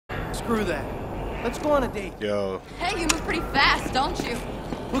Screw that. Let's go on a date. Yo. Hey, you move pretty fast, don't you?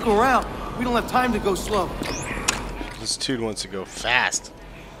 Look around. We don't have time to go slow. This dude wants to go fast.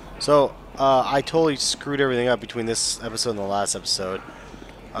 So, I totally screwed everything up between this episode and the last episode.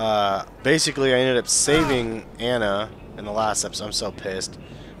 Basically, I ended up saving Anna in the last episode. I'm so pissed.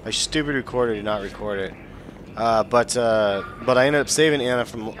 My stupid recorder did not record it. But I ended up saving Anna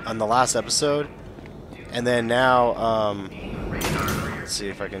on the last episode. And then now, let's see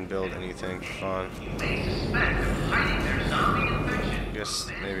if I can build anything fun. I guess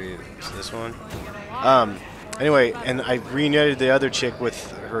maybe it's this one. Anyway, and I reunited the other chick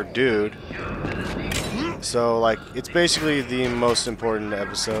with her dude. So, like, it's basically the most important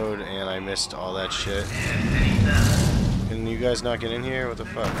episode, and I missed all that shit. Can you guys not get in here? What the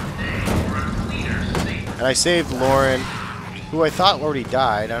fuck? And I saved Lauren, who I thought already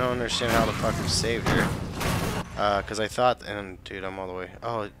died. I don't understand how the fuck we saved her. Because I thought, and dude, I'm all the way.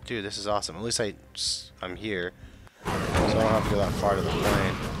 Oh, dude, this is awesome. At least I'm here, so I don't have to go that far to the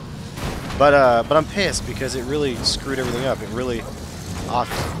plane. But I'm pissed because it really screwed everything up. It really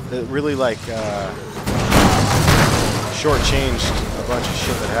like shortchanged a bunch of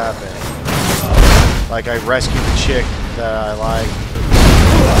shit that happened. Like I rescued the chick that I liked,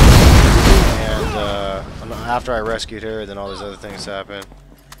 and after I rescued her, then all these other things happened.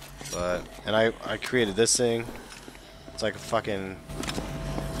 And I created this thing. It's like fucking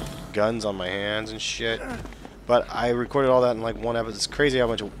guns on my hands and shit. But I recorded all that in like one episode. It's crazy how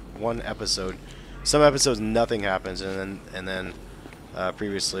much one episode. Some episodes nothing happens, and then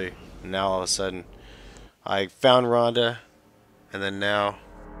previously, now all of a sudden, I found Rhonda, and then now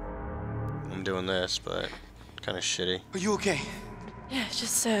I'm doing this, but kind of shitty. Are you okay? Yeah, it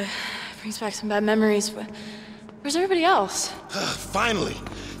just brings back some bad memories. But where's everybody else? Finally,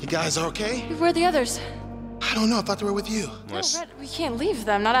 you guys are okay? Where are the others? I don't know. I thought they were with you. No, Red, we can't leave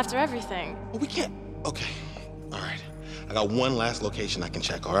them. Not after everything. Well, we can't. Okay. All right. I got one last location I can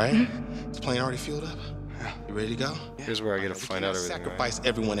check. All right? Is the plane already fueled up? Yeah. You ready to go? Here's where I get to find out everything. Sacrifice right?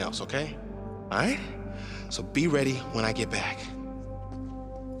 everyone else. Okay? All right. So be ready when I get back.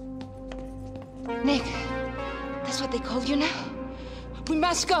 Nick, that's what they call you now? We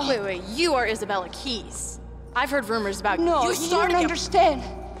must go. Wait, you are Isabella Keys. I've heard rumors about no, you don't understand.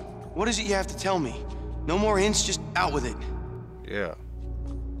 What is it you have to tell me? No more hints, just out with it. Yeah.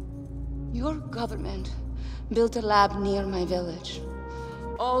 Your government built a lab near my village.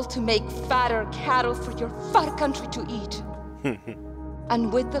 All to make fatter cattle for your fat country to eat.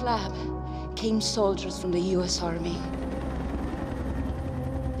 And with the lab came soldiers from the US Army.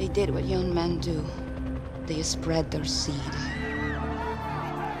 They did what young men do. They spread their seed.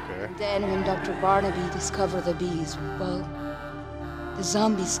 Okay. Then when Dr. Barnaby discovered the bees, well, the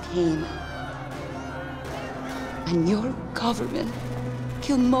zombies came. And your government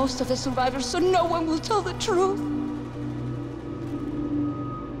killed most of the survivors so no one will tell the truth.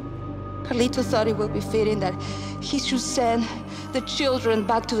 Carlito thought it would be fitting that he should send the children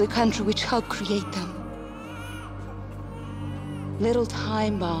back to the country which helped create them. Little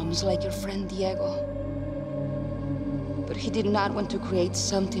time bombs like your friend Diego. But he did not want to create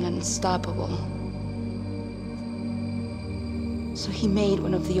something unstoppable. So he made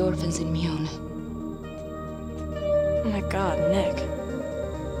one of the orphans immune. Oh my God, Nick.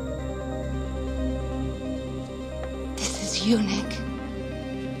 This is you, Nick.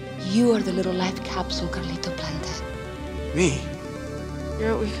 You are the little life capsule Carlito planted. Me?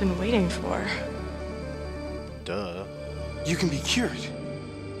 You're what we've been waiting for. Duh. You can be cured.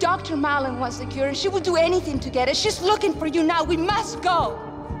 Dr. Malin wants the cure, and she will do anything to get it. She's looking for you now. We must go.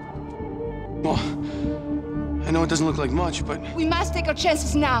 Well, I know it doesn't look like much, but... We must take our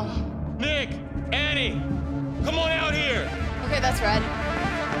chances now. Nick! Annie! Come on out here! Okay, that's Red.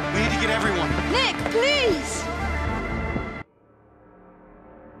 we need to get everyone. Nick, please!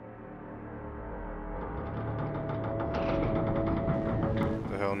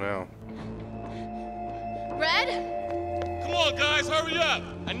 What the hell now? Red? Come on, guys, hurry up!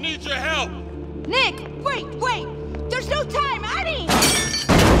 I need your help! Nick, wait! There's no time, Annie!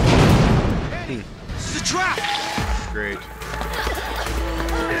 This is a trap! Great.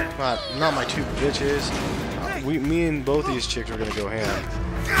 Not my two bitches. Me and both these chicks were gonna go ham.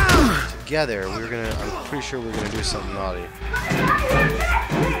 Together, I'm pretty sure we were gonna do something naughty.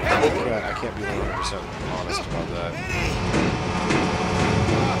 I can't be 100% honest about that.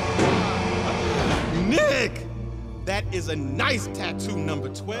 Nick! That is a nice tattoo, number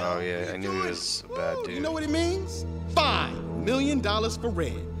 12. Oh yeah, I knew he was a bad dude. You know what it means? $5 million for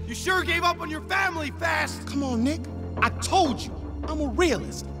Red. You sure gave up on your family fast! Come on, Nick. I told you, I'm a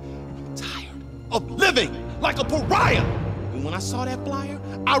realist. I'm tired of living like a pariah. And when I saw that flyer,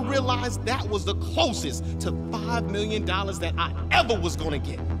 I realized that was the closest to $5 million that I ever was gonna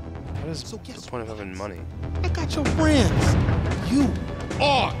get. What is So the guess point of having money? I got your friends. You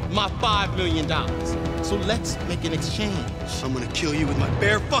are my $5 million. So let's make an exchange. I'm gonna kill you with my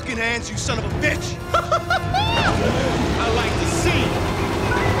bare fucking hands, you son of a bitch! I like to see it.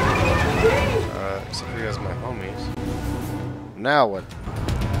 Except for you guys, my homies. Now what?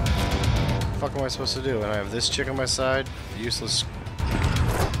 The fuck am I supposed to do? And I have this chick on my side, the useless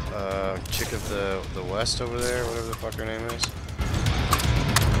chick of the west over there, whatever the fuck her name is.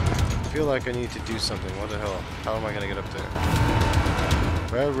 I feel like I need to do something. What the hell? How am I gonna get up there?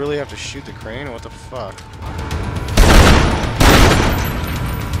 Do I really have to shoot the crane? What the fuck?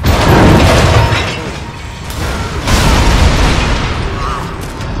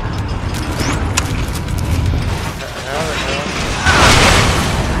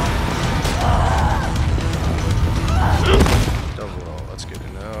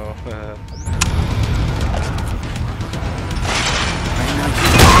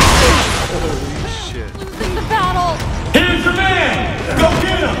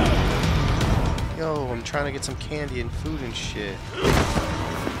 Trying to get some candy and food and shit.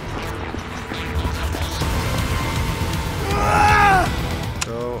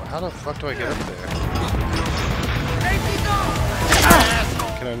 So, how the fuck do I get up there?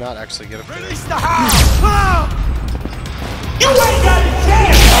 Can I not actually get up there? Release the house! You ain't got a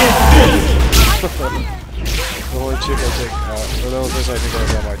chance! The only chick I take out, or the only person I think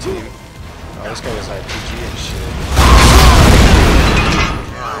out on my team. Oh, this guy has RPG and shit.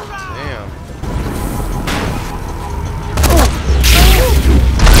 God damn.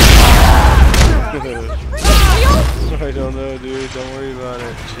 I don't know, dude. Don't worry about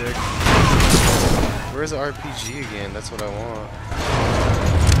it, chick. Where's the RPG again? That's what I want.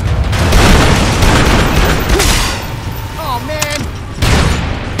 Oh, man!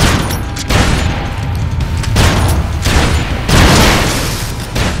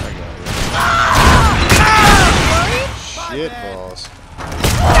 Shit balls.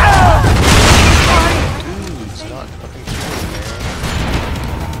 Dude's not fucking kidding, man.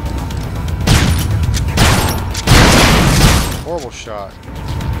 Horrible shot.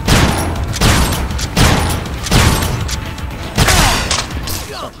 It's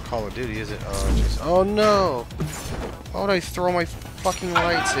not Call of Duty, is it? Oh, jeez. Oh no! Why would I throw my fucking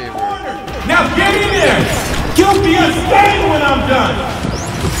lightsaber? Now get in there! You'll be a stain when I'm done!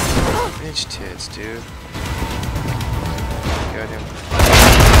 Bitch tits, dude. Goddamn.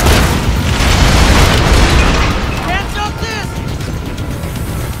 Cancel this!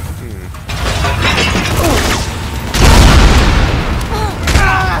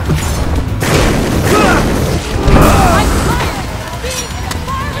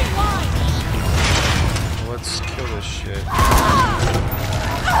 Let's kill this shit. You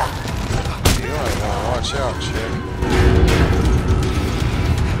might want to watch out, chick.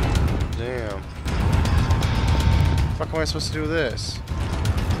 Damn. What the fuck am I supposed to do with this?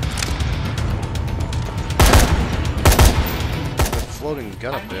 The floating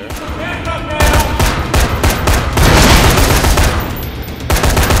gun up there.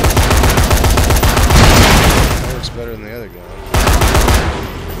 That works better than the other gun.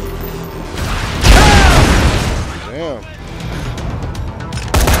 Damn.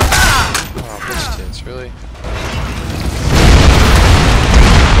 Oh, bitch tits, really?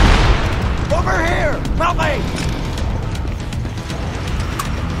 Over here! Help me!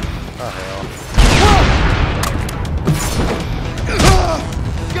 Oh, hell.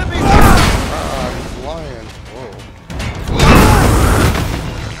 Get me! Ah, I'm flying. Whoa.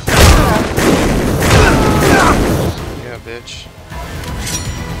 Yeah, bitch.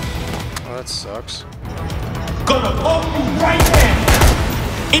 Oh, that sucks. Gonna hold you right there!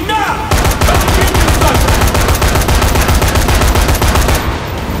 Enough! Oh,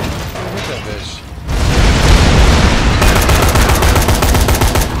 hit that bitch.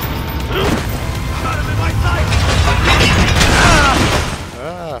 Got him in my sight!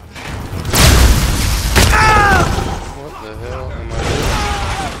 Ah. What the hell am I doing?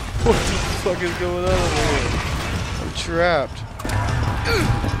 What the fuck is going on over here? I'm trapped.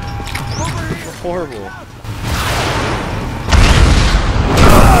 Horrible.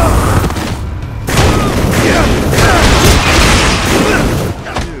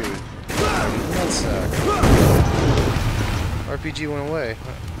 Dude, nutsack. RPG went away.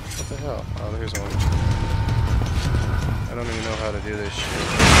 What the hell? Oh, there's one. I don't even know how to do this shit.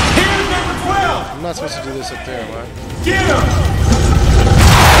 Here's number 12! I'm not supposed to do this up there, am I? Get him!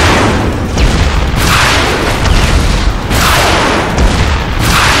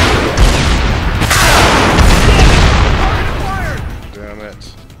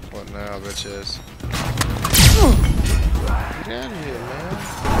 What now, bitches? Get out of here, man.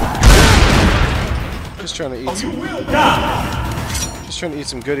 Just trying to eat some. Just trying to eat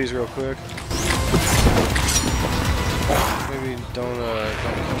some goodies real quick. Maybe don't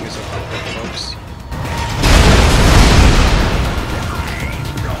kill me so quick, folks.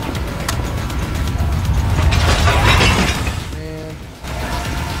 Man.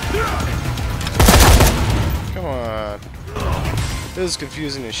 Come on. This is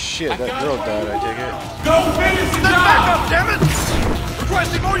confusing as shit. That girl died, I take it. Go finish the job! Back up, damn it!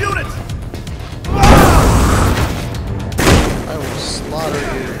 Requesting more units! I will slaughter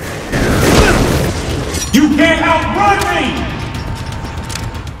you. You can't outrun me!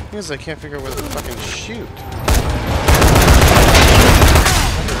 Because I can't figure out where to fucking shoot.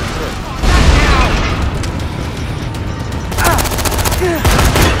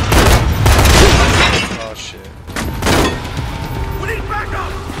 Oh shit. We need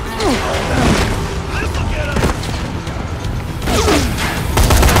backup! This'll get us!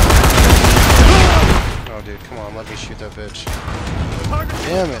 Oh dude, come on, let me shoot that bitch.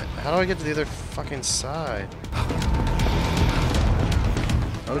 Damn it. How do I get to the other fucking side?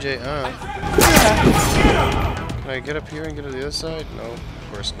 OJ, Can I get up here and get to the other side? No, of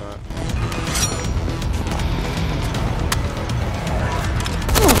course not.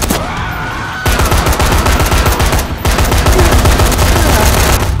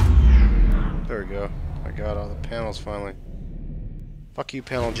 There we go. I got all the panels finally. Fuck you,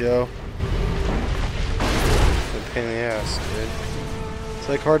 Panel Joe. It's a pain in the ass, dude. It's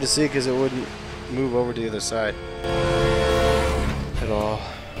like hard to see because it wouldn't move over to the other side at all.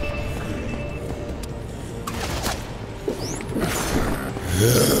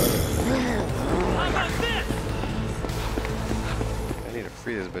 I need to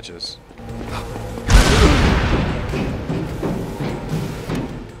free these bitches.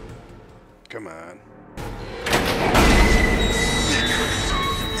 Come on.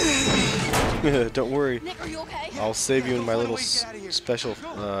 Don't worry. Nick, are you okay? I'll save you in my little special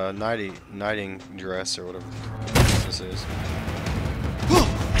knighting dress or whatever this is.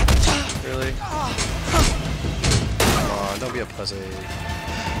 Really? Come on, don't be a pussy.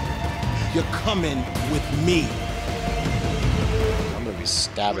 You're coming with me. I'm gonna be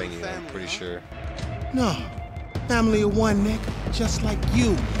stabbing you, I'm pretty sure. No. Family of one, Nick. Just like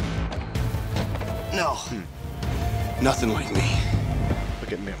you. No. Nothing like me.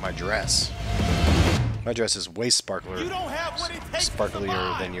 Look at me, my dress. My dress is way sparklier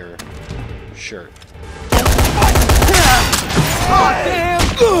than your shirt.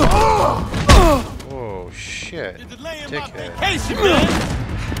 Oh shit! Dickhead.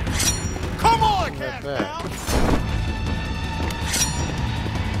 Come on, Cat!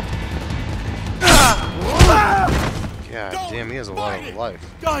 God damn, he has a lot of life.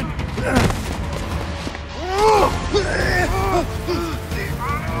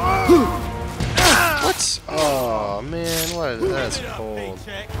 What? Oh man, what? That's cold.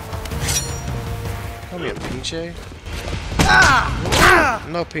 Call me a pinche?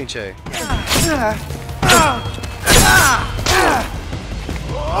 No pinche.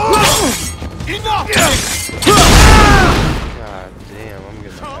 Enough! God damn, I'm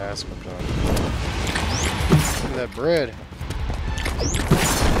getting my ass whipped on. Look at that bread.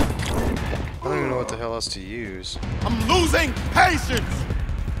 I don't even know what the hell else to use. I'm losing patience!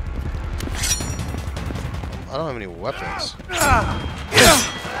 I don't have any weapons.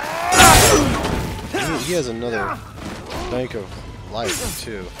 He has another bank of life,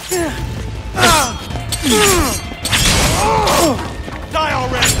 too. Die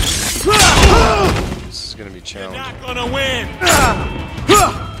already! This is gonna be challenging. Not gonna win!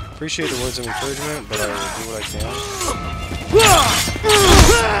 Appreciate the words of encouragement, but I will do what I can.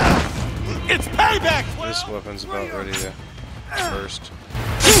 It's payback! This weapon's about ready to burst.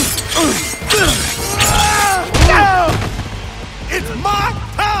 It's my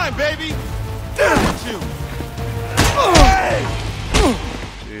time, baby! Damn it, you!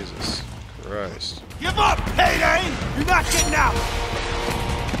 Jesus Christ. Give up, payday! You're not getting out!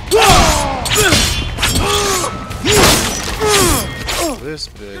 This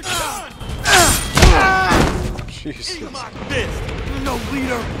bitch. Jesus. My fist! You're no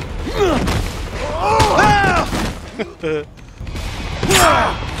leader!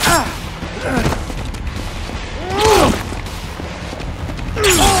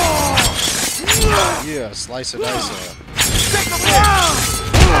 Yeah, slice and dice it.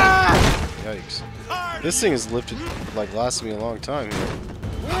 Yikes. This thing has lifted, like, lasted me a long time here.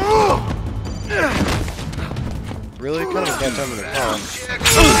 Really? Kind of a bad time in the car.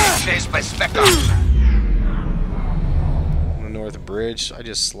 Chased by Spectre. On the north with a bridge. I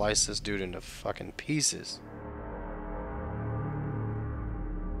just sliced this dude into fucking pieces.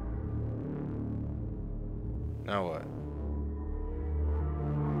 Now what?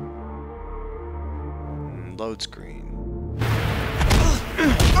 Load screen.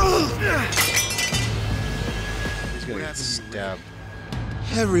 He's gonna get stabbed.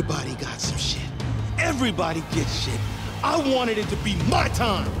 Everybody got some shit. Everybody gets shit. I wanted it to be my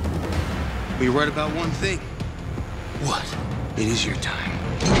time. But you're right about one thing. What? It is your time.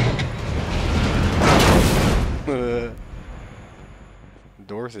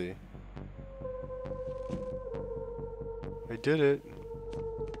 Dorothy. I did it.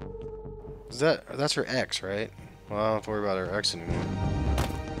 That's her ex, right? Well, I don't have to worry about her ex anymore.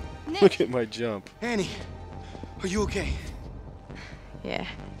 Nick. Look at my jump. Annie, are you okay? Yeah.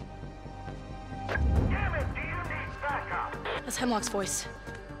 Damn it, do you need backup? That's Hemlock's voice.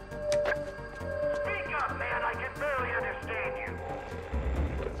 Speak up, man, I can barely understand you.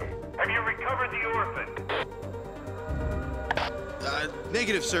 Have you recovered the orphan?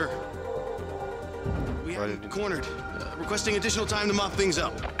 Negative, sir. We have him cornered. Requesting additional time to mop things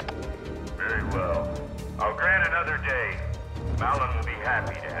up. Very well. I'll grant another day. Malin will be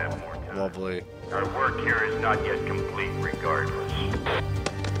happy to have more time. Lovely. Our work here is not yet complete regardless.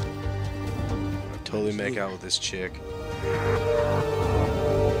 Totally make out with this chick.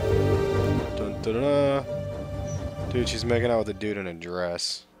 Dun, dun, dun, dun. Dude, she's making out with a dude in a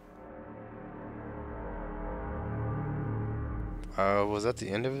dress. Was that the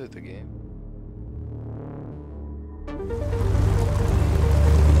end of it, the game?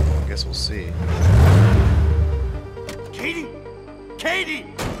 I guess we'll see. Katie! Katie!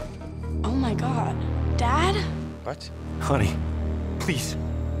 Oh my god. Dad? What? Honey, please.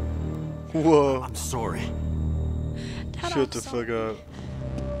 Whoa. I'm sorry. Dad, Shut the fuck up.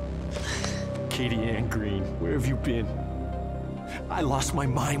 Katie Ann Green, where have you been? I lost my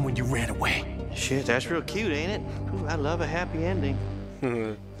mind when you ran away. Shit, that's real cute, ain't it? Ooh, I love a happy ending.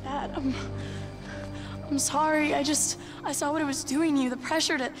 Dad, I'm sorry. I saw what it was doing to you. The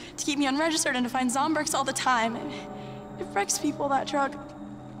pressure to keep me unregistered and to find Zombergs all the time. It wrecks people, that drug.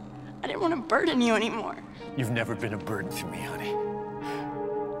 I didn't want to burden you anymore. You've never been a burden to me, honey.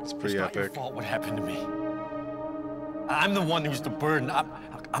 It's pretty It's not your epic. fault what happened to me. I'm the one who's the burden.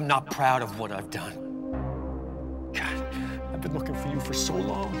 I'm not proud of what I've done. God, I've been looking for you for so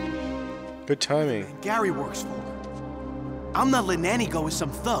long. Good timing. Gary works for her. I'm not letting Annie go with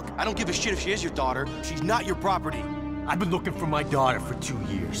some thug. I don't give a shit if she is your daughter. She's not your property. I've been looking for my daughter for 2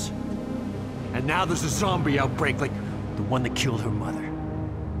 years. And now there's a zombie outbreak like the one that killed her mother.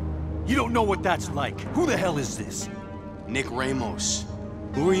 You don't know what that's like. Who the hell is this? Nick Ramos.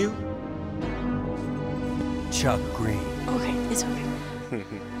 Who are you? Chuck Green. Okay, it's okay.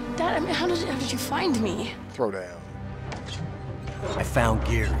 Dad, I mean, how did you find me? Throw down. I found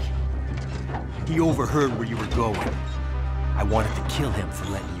Gary. He overheard where you were going. I wanted to kill him for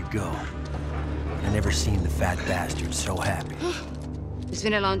letting you go. I never seen the fat bastard so happy. It's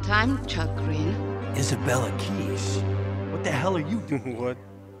been a long time, Chuck Green. Isabella Keys. What the hell are you doing? What?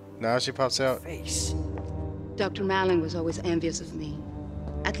 Now she pops out. Face. Dr. Malin was always envious of me.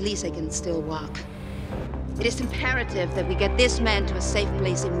 At least I can still walk. It is imperative that we get this man to a safe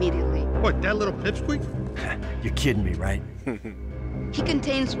place immediately. What, that little pipsqueak? You're kidding me, right? He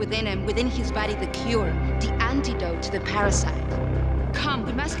contains within his body, the cure, the antidote to the parasite. Come,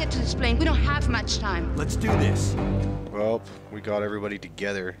 we must get to this plane. We don't have much time. Let's do this. Well, we got everybody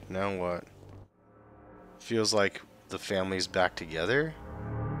together. Now what? Feels like the family's back together.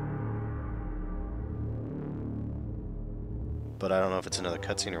 But I don't know if it's another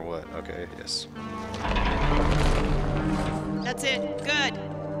cutscene or what. Okay, yes. That's it. Good.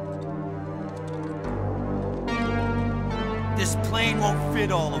 This plane won't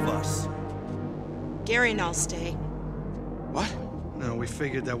fit all of us. Gary and I'll stay. What? No, we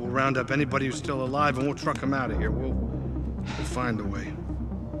figured that we'll round up anybody who's still alive and we'll truck them out of here. We'll find a way.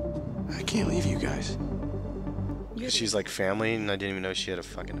 I can't leave you guys. She's like family, and I didn't even know she had a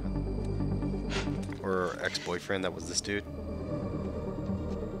fucking... or ex-boyfriend that was this dude.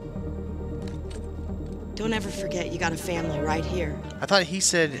 Don't ever forget you got a family right here. I thought he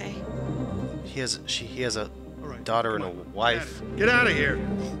said Okay? he has a daughter and a wife. Get out of here.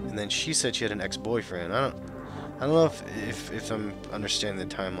 And then she said she had an ex-boyfriend. I don't know if I'm understanding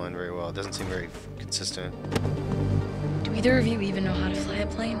the timeline very well. It doesn't seem very consistent. Do either of you even know how to fly a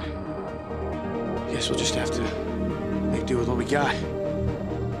plane? Guess we'll just have to make do with what we got.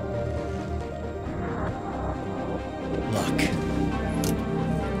 Luck.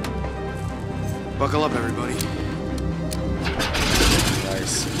 Buckle up, everybody.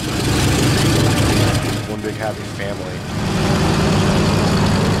 Nice. One big happy family.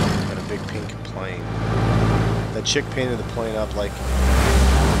 That chick painted the plane up like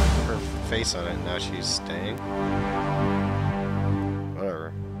her face on it. Now she's staying.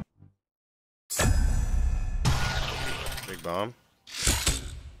 Whatever. Big bomb.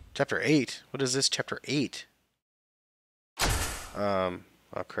 Chapter 8? What is this? Chapter 8? Oh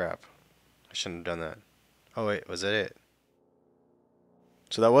crap. I shouldn't have done that. Oh wait, was that it?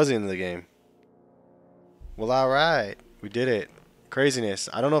 So that was the end of the game. Well, alright. We did it. Craziness.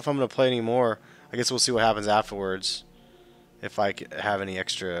 I don't know if I'm going to play anymore. I guess we'll see what happens afterwards. If I have any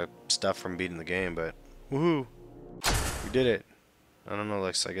extra stuff from beating the game, but woohoo! We did it. I don't know,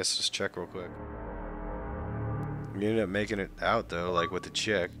 let's, I guess just check real quick. We ended up making it out though, like with the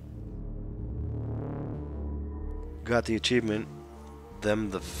chick. Got the achievement. Them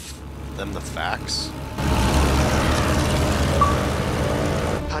the facts.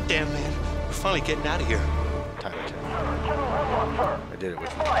 Hot damn, man. We're finally getting out of here. Time attack. I did it with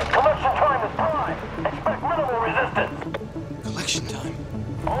you. Collection time is prime. Expect minimal resistance. Collection time?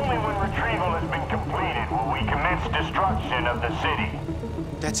 Only when retrieval has been completed will we commence destruction of the city.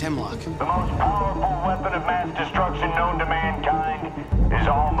 That's Hemlock. The most powerful weapon of mass destruction known to mankind is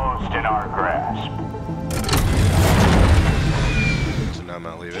almost in our grasp. So now I'm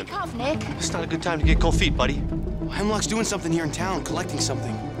not leaving. Take off, Nick. It's not a good time to get cold feet, buddy. Well, Hemlock's doing something here in town, collecting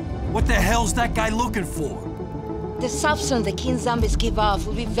something. What the hell's that guy looking for? The substance the king zombies give off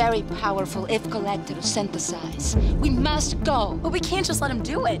will be very powerful if collected or synthesized. We must go. But we can't just let him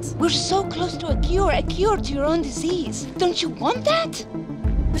do it. We're so close to a cure to your own disease. Don't you want that?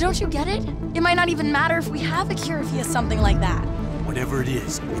 But don't you get it? It might not even matter if we have a cure if he has something like that. Whatever it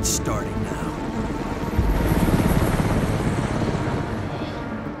is, it's starting now.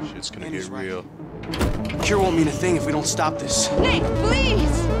 Shit's gonna get real. Cure won't mean a thing if we don't stop this. Nick,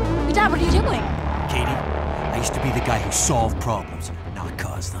 please! Hey, Dad, what are you doing? Katie, I used to be the guy who solved problems, not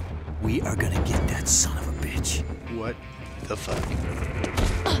caused them. We are gonna get that son of a bitch. What the fuck?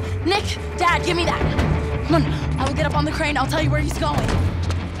 Nick, Dad, give me that. Come on, I will get up on the crane. I'll tell you where he's going.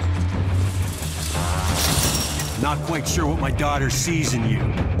 Not quite sure what my daughter sees in you.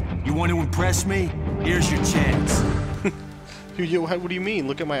 You want to impress me? Here's your chance. What do you mean?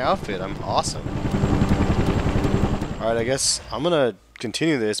 Look at my outfit. I'm awesome. Alright, I guess I'm gonna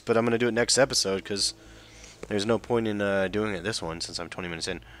continue this, but I'm gonna do it next episode because there's no point in doing it this one since I'm 20 minutes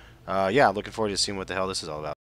in. Yeah, looking forward to seeing what the hell this is all about.